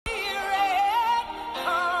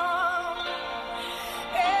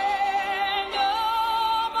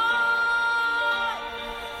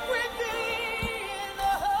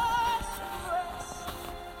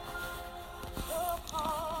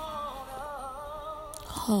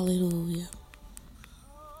Hallelujah.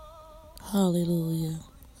 Hallelujah.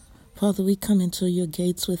 Father, we come into your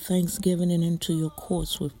gates with thanksgiving and into your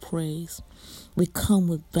courts with praise. We come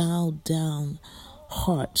with bowed down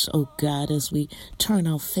hearts, oh God, as we turn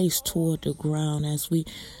our face toward the ground, as we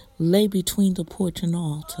lay between the porch and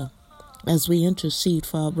altar, as we intercede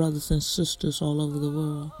for our brothers and sisters all over the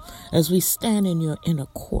world, as we stand in your inner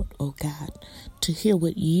court, oh God, to hear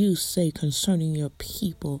what you say concerning your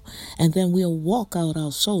people, and then we'll walk out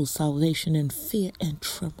our soul salvation in fear and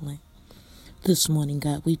trembling. This morning,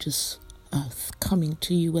 God, we just are coming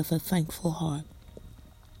to you with a thankful heart.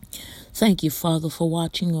 Thank you, Father, for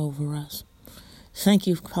watching over us. Thank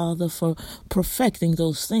you, Father, for perfecting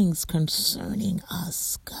those things concerning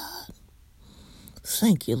us, God.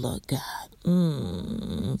 Thank you, Lord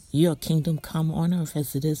God. Your kingdom come on earth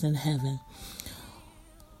as it is in heaven.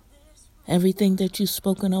 Everything that you've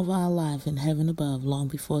spoken of our life in heaven above, long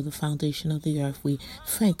before the foundation of the earth, we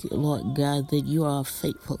thank you, Lord God, that you are a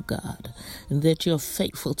faithful God and that you're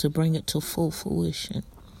faithful to bring it to full fruition.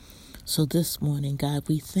 So this morning, God,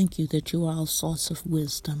 we thank you that you are our source of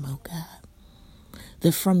wisdom, oh God.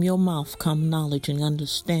 That from your mouth come knowledge and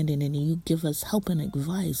understanding, and you give us help and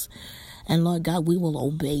advice. And Lord God, we will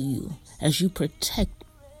obey you as you protect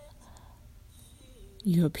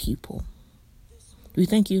your people. We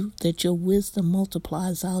thank you that your wisdom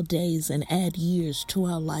multiplies our days and add years to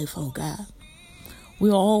our life, oh God. We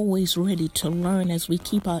are always ready to learn as we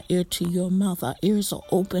keep our ear to your mouth. Our ears are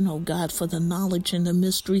open, oh God, for the knowledge and the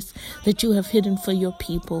mysteries that you have hidden for your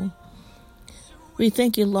people. We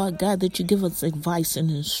thank you, Lord God, that you give us advice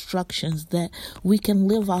and instructions that we can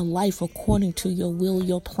live our life according to your will,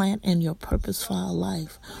 your plan, and your purpose for our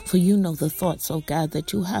life. For you know the thoughts, oh God,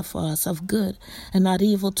 that you have for us of good and not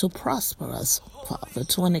evil, to prosper us, Father,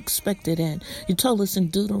 to an expected end. You told us in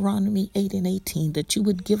Deuteronomy 8:18 that you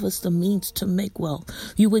would give us the means to make wealth.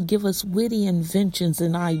 You would give us witty inventions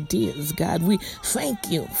and ideas, God. We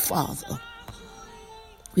thank you, Father.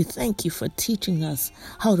 We thank you for teaching us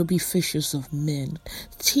how to be fishers of men,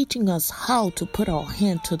 teaching us how to put our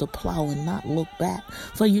hand to the plow and not look back.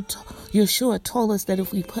 For Yeshua told us that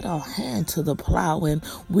if we put our hand to the plow and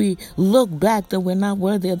we look back, that we're not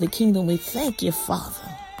worthy of the kingdom. We thank you,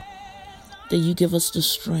 Father, that you give us the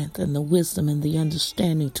strength and the wisdom and the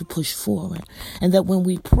understanding to push forward. And that when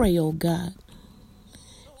we pray, oh God,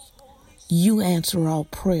 you answer our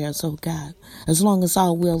prayers, oh God, as long as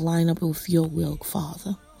our will line up with your will,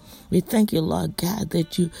 Father. We thank you, Lord God,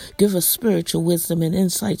 that you give us spiritual wisdom and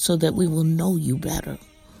insight so that we will know you better,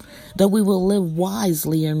 that we will live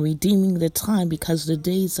wisely in redeeming the time because the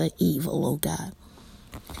days are evil, oh God.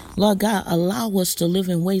 Lord God, allow us to live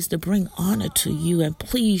in ways that bring honor to you and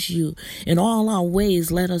please you. In all our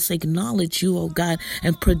ways, let us acknowledge you, O God,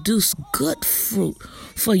 and produce good fruit.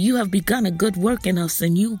 For you have begun a good work in us,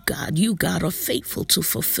 and you, God, are faithful to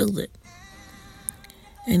fulfill it.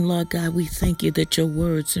 And Lord God, we thank you that your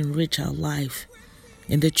words enrich our life,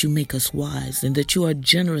 and that you make us wise, and that you are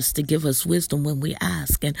generous to give us wisdom when we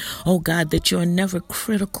ask. And, oh God, that you are never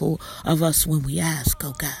critical of us when we ask,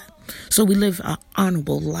 oh God. So we live an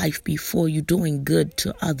honorable life before you, doing good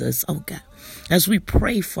to others, oh God. As we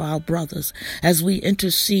pray for our brothers, as we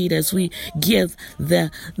intercede, as we give the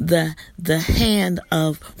hand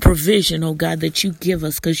of provision, oh God, that you give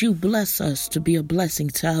us, because you bless us to be a blessing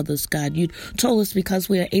to others, God. You told us because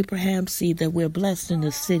we are Abraham's seed that we're blessed in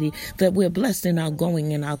the city, that we're blessed in our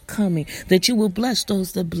going and our coming, that you will bless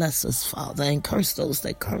those that bless us, Father, and curse those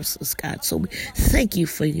that curse us, God. So we thank you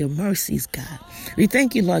for your mercies, God. We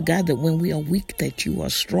thank you, Lord God, that when we are weak, that you are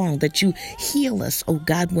strong, that you heal us, oh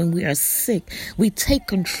God, when we are sick. We take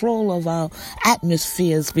control of our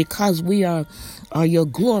atmospheres because we are your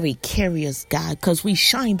glory carriers, God, because we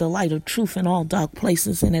shine the light of truth in all dark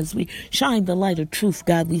places. And as we shine the light of truth,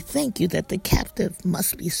 God, we thank you that the captive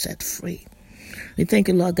must be set free. We thank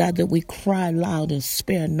you, Lord God, that we cry loud and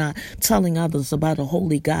spare not, telling others about a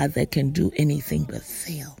holy God that can do anything but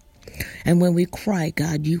fail. And when we cry,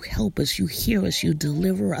 God, you help us, you hear us, you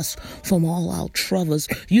deliver us from all our troubles.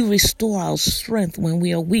 You restore our strength when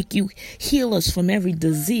we are weak. You heal us from every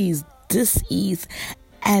disease, disease,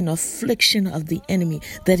 and affliction of the enemy,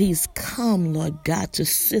 that he's come, Lord God, to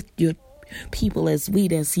sift your people as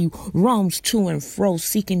wheat, as he roams to and fro,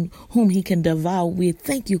 seeking whom he can devour. We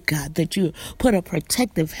thank you, God, that you put a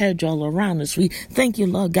protective hedge all around us. We thank you,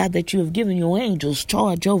 Lord God, that you have given your angels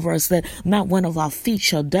charge over us, that not one of our feet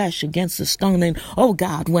shall dash against a stone. And, oh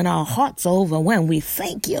God, when our hearts are overwhelmed, we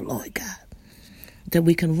thank you, Lord God, that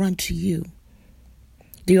we can run to you,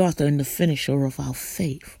 the author and the finisher of our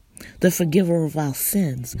faith, the forgiver of our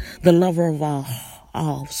sins, the lover of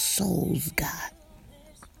our souls, God.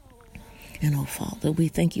 And oh, Father, we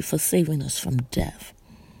thank you for saving us from death.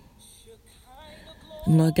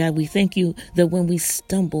 And Lord God, we thank you that when we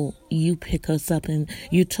stumble, you pick us up, and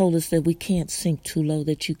you told us that we can't sink too low,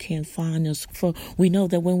 that you can't find us. For we know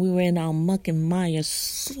that when we were in our muck and mire,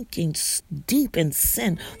 sinking deep in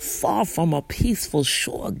sin, far from a peaceful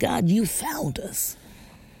shore, God, you found us.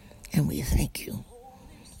 And we thank you.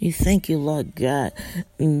 We thank you, Lord God,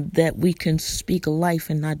 that we can speak life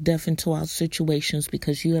and not death into our situations,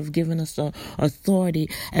 because you have given us the authority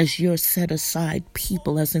as your set-aside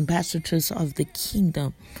people, as ambassadors of the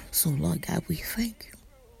kingdom. So, Lord God, we thank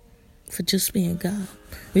you for just being God.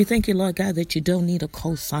 We thank you, Lord God, that you don't need a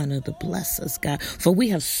cosigner to bless us, God. For we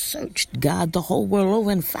have searched, God, the whole world over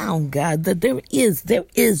and found, God, that there is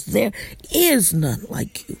none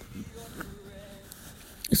like you.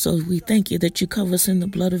 So we thank you that you cover us in the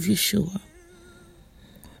blood of Yeshua,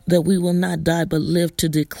 that we will not die but live to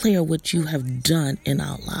declare what you have done in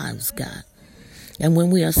our lives, God. And when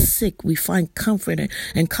we are sick, we find comfort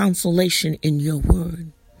and consolation in your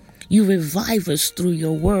word. You revive us through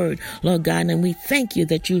your word, Lord God, and we thank you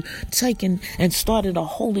that you've taken and started a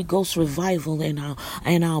Holy Ghost revival in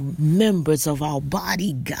our members of our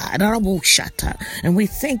body, God. And we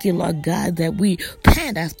thank you, Lord God, that we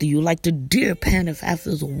pant after you like the deer panteth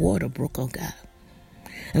after the water brook, oh God.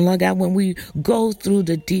 And Lord God, when we go through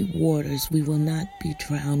the deep waters, we will not be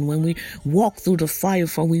drowned. When we walk through the fire,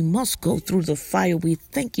 for we must go through the fire, we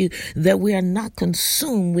thank you that we are not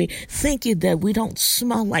consumed. We thank you that we don't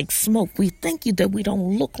smell like smoke. We thank you that we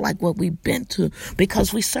don't look like what we've been to,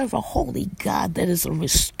 because we serve a holy God that is a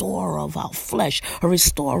restorer of our flesh, a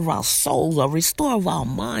restorer of our souls, a restorer of our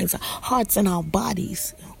minds, our hearts, and our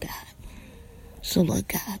bodies, oh God. So, Lord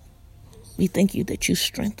God, we thank you that you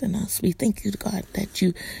strengthen us. We thank you, God, that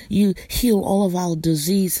you heal all of our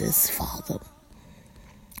diseases, Father.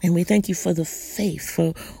 And we thank you for the faith,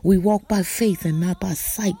 for we walk by faith and not by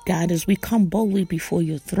sight, God, as we come boldly before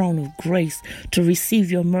your throne of grace to receive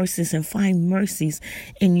your mercies and find mercies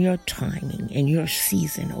in your timing, in your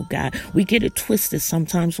season, oh God. We get it twisted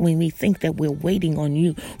sometimes when we think that we're waiting on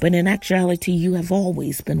you, but in actuality, you have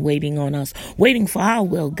always been waiting on us, waiting for our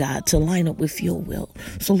will, God, to line up with your will.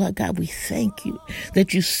 So, Lord God, we thank you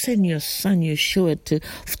that you send your son, Yeshua,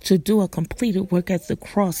 to do a completed work at the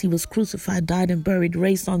cross. He was crucified, died, and buried,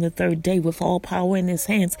 raised on the third day with all power in his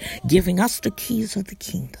hands, giving us the keys of the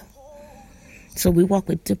kingdom. So we walk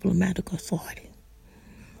with diplomatic authority.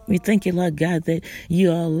 We thank you, Lord God, that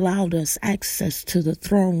you allowed us access to the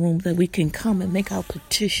throne room, that we can come and make our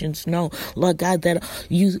petitions known. Lord God, that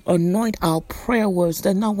you anoint our prayer words,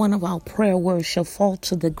 that not one of our prayer words shall fall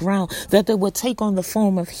to the ground, that they will take on the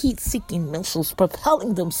form of heat-seeking missiles,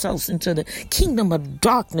 propelling themselves into the kingdom of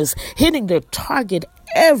darkness, hitting their target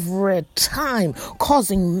every time,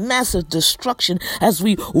 causing massive destruction as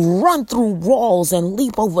we run through walls and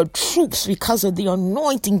leap over troops because of the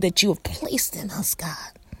anointing that you have placed in us, God.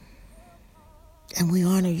 And we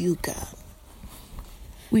honor you, God.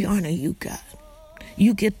 We honor you, God.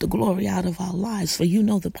 You get the glory out of our lives, for you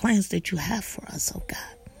know the plans that you have for us, oh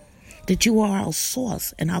God. That you are our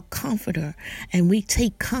source and our comforter, and we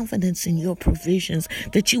take confidence in your provisions,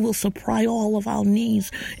 that you will supply all of our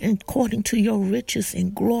needs according to your riches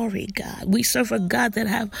and glory, God. We serve a God that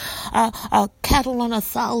have our cattle on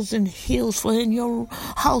 1,000 hills, for in your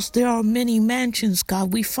house there are many mansions,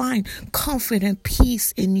 God. We find comfort and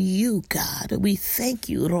peace in you, God. We thank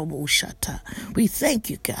you, Robo Shata. We thank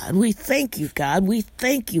you, God. We thank you, God. We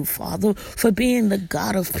thank you, Father, for being the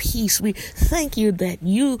God of peace. We thank you that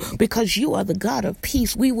you, because you are the God of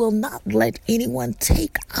peace, we will not let anyone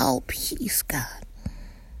take our peace, God.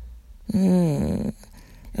 And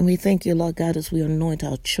we thank you, Lord God, as we anoint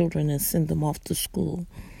our children and send them off to school,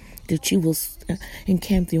 that you will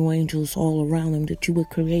encamp your angels all around them, that you will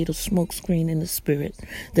create a smoke screen in the spirit,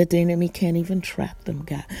 that the enemy can't even trap them,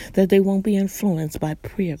 God, that they won't be influenced by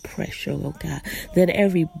peer pressure, oh God, that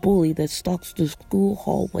every bully that stalks the school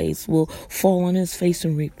hallways will fall on his face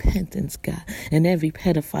in repentance, God, and every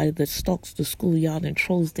pedophile that stalks the schoolyard and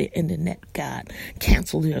trolls the internet, God,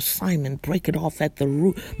 cancel their assignment, break it off at the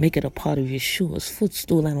root, make it a part of Yeshua's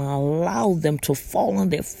footstool, and allow them to fall on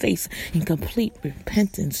their face in complete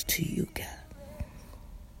repentance to you, God.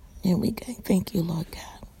 And we thank you, Lord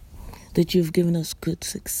God, that you've given us good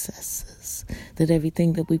successes, that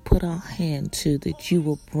everything that we put our hand to, that you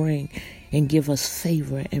will bring and give us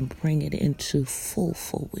favor and bring it into full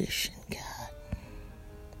fruition, God.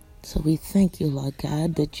 So we thank you, Lord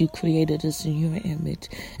God, that you created us in your image.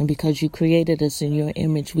 And because you created us in your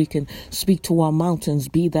image, we can speak to our mountains,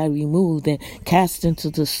 be thou removed, and cast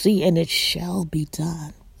into the sea, and it shall be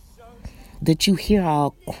done. that you hear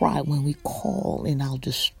our cry when we call in our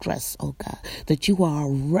distress, oh God, that you are a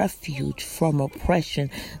refuge from oppression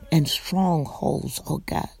and strongholds, oh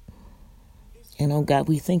God. And oh God,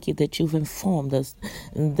 we thank you that you've informed us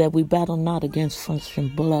that we battle not against flesh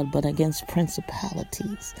and blood, but against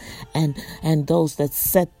principalities and those that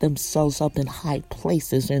set themselves up in high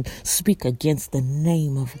places and speak against the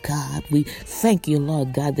name of God. We thank you,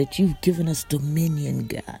 Lord God, that you've given us dominion,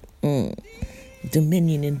 God.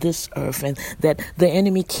 Dominion in this earth, and that the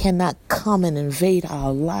enemy cannot come and invade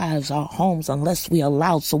our lives, our homes, unless we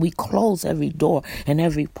allow. So we close every door and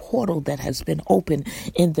every portal that has been opened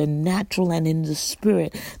in the natural and in the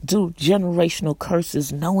spirit due generational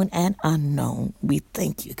curses, known and unknown. We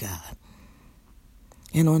thank you, God.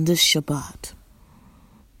 And on this Shabbat,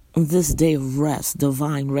 this day of rest,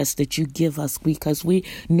 divine rest that you give us, because we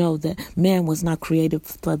know that man was not created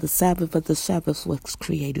for the Sabbath, but the Sabbath was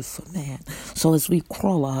created for man. So as we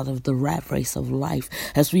crawl out of the rat race of life,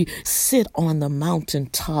 as we sit on the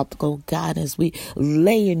mountaintop, oh God, as we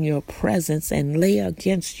lay in your presence and lay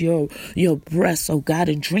against your breast, oh God,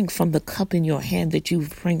 and drink from the cup in your hand, that you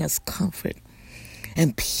bring us comfort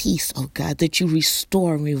and peace, oh God, that you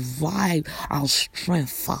restore and revive our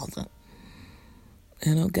strength, Father.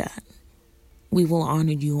 And oh God, we will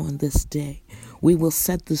honor you on this day. We will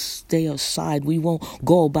set this day aside. We won't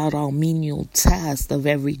go about our menial tasks of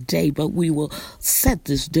every day, but we will set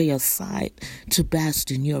this day aside to bask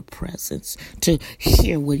in your presence, to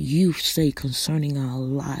hear what you say concerning our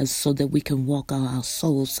lives, so that we can walk out our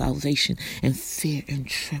soul's salvation in fear and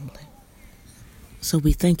trembling. So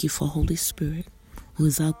we thank you for Holy Spirit, who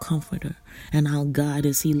is our comforter and our guide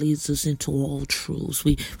as he leads us into all truths.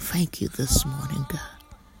 We thank you this morning, God,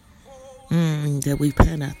 that we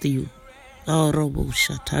pan after you. Oh, Robo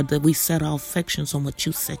Shata, that we set our affections on what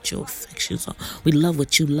you set your affections on. We love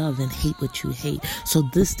what you love and hate what you hate. So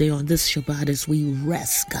this day, on this Shabbat, as we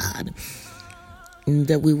rest, God,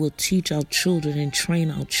 that we will teach our children and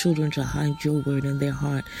train our children to hide your word in their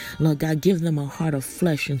heart. Lord God, give them a heart of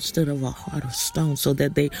flesh instead of a heart of stone, so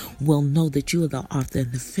that they will know that you are the author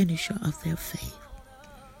and the finisher of their faith.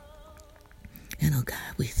 And oh God,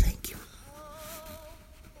 we thank you.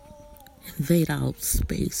 Invade our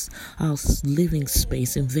space, our living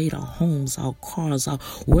space, invade our homes, our cars, our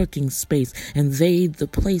working space, invade the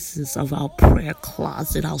places of our prayer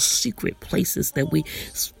closet, our secret places that we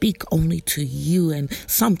speak only to you. And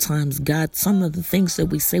sometimes, God, some of the things that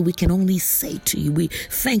we say, we can only say to you. We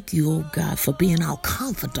thank you, oh God, for being our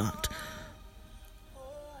confidant,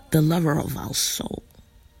 the lover of our soul,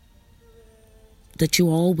 that you're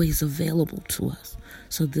always available to us.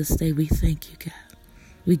 So this day we thank you, God.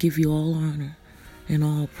 We give you all honor and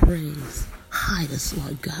all praise. Hide us,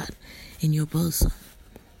 Lord God, in your bosom.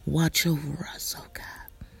 Watch over us, oh God,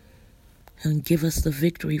 and give us the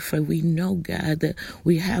victory. For we know, God, that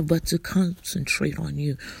we have but to concentrate on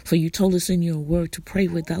you. For you told us in your word to pray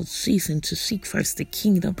without ceasing, to seek first the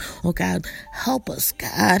kingdom. Oh God, help us,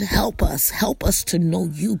 God. Help us. Help us to know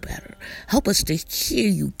you better. Help us to hear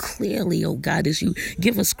you clearly, oh God, as you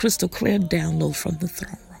give us crystal clear download from the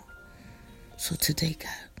throne room. So today,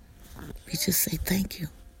 God, we just say thank you.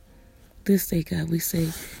 This day, God, we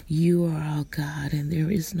say you are our God and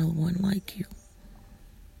there is no one like you.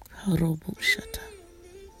 Hallelujah.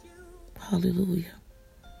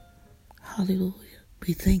 Hallelujah.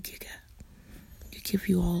 We thank you, God. We give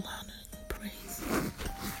you all honor and praise.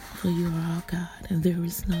 For you are our God and there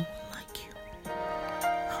is no one like you.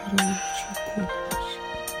 Hallelujah.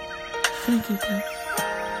 Thank you, God.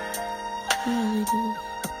 Hallelujah.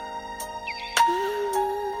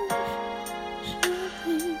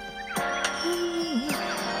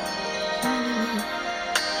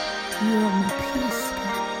 You are my peace,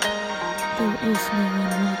 God. There is no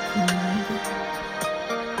one like you, Lord.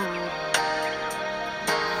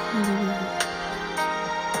 Hallelujah.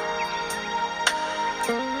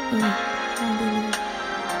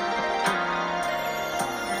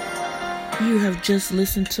 Hallelujah. You have just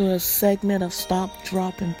listened to a segment of Stop,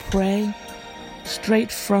 Drop, and Pray,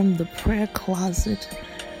 straight from the prayer closet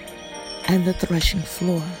and the threshing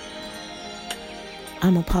floor.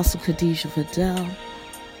 I'm Apostle Khadijah Vidal.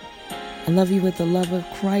 I love you with the love of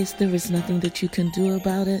Christ. There is nothing that you can do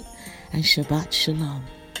about it. And Shabbat Shalom.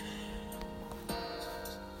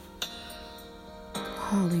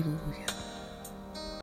 Hallelujah.